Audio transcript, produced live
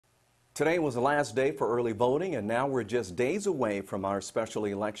Today was the last day for early voting, and now we're just days away from our special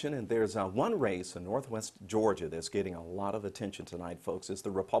election. And there's one race in northwest Georgia that's getting a lot of attention tonight, folks. It's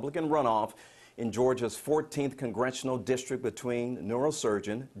the Republican runoff in Georgia's 14th congressional district between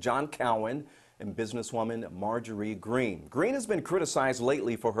neurosurgeon John Cowan and businesswoman Marjorie Greene. Greene has been criticized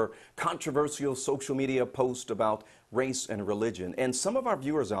lately for her controversial social media post about race and religion. And some of our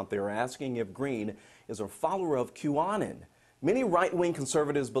viewers out there are asking if Greene is a follower of QAnon. Many right-wing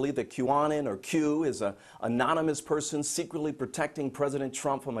conservatives believe that QAnon, or Q, is an anonymous person secretly protecting President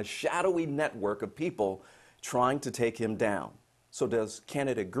Trump from a shadowy network of people trying to take him down. So does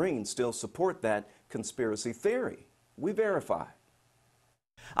candidate Greene still support that conspiracy theory? We verify.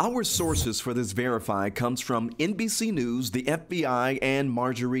 Our sources for this verify comes from NBC News, the FBI, and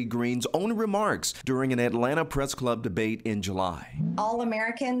Marjorie Greene's own remarks during an Atlanta Press Club debate in July. All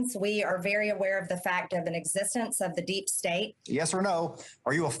Americans, we are very aware of the fact of an existence of the deep state. Yes or no?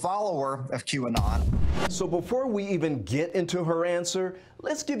 Are you a follower of QAnon? So before we even get into her answer,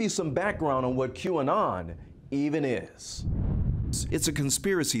 let's give you some background on what QAnon even is. It's a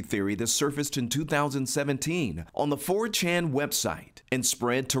conspiracy theory that surfaced in 2017 on the 4chan website and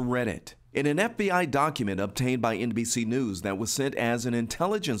spread to Reddit. In an FBI document obtained by NBC News that was sent as an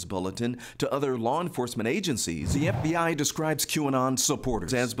intelligence bulletin to other law enforcement agencies, the FBI describes QAnon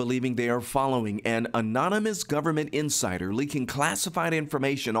supporters as believing they are following an anonymous government insider leaking classified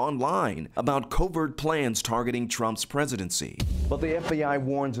information online about covert plans targeting Trump's presidency. But the FBI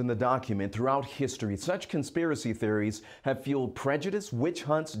warns in the document, throughout history, such conspiracy theories have fueled prejudice, witch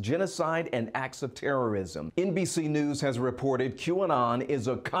hunts, genocide, and acts of terrorism. NBC News has reported QAnon is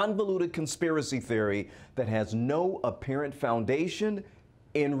a convoluted conspiracy theory that has no apparent foundation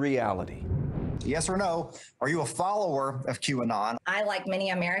in reality. Yes or no? Are you a follower of QAnon? I, like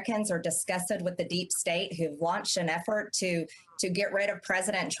many Americans, are disgusted with the deep state who've launched an effort to get rid of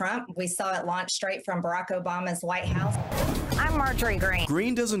President Trump. We saw it launch straight from Barack Obama's White House. I'm Marjorie Greene.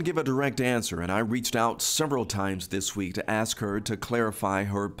 Greene doesn't give a direct answer, and I reached out several times this week to ask her to clarify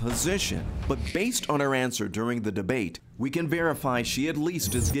her position. But based on her answer during the debate, we can verify she at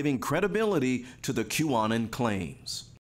least is giving credibility to the QAnon claims.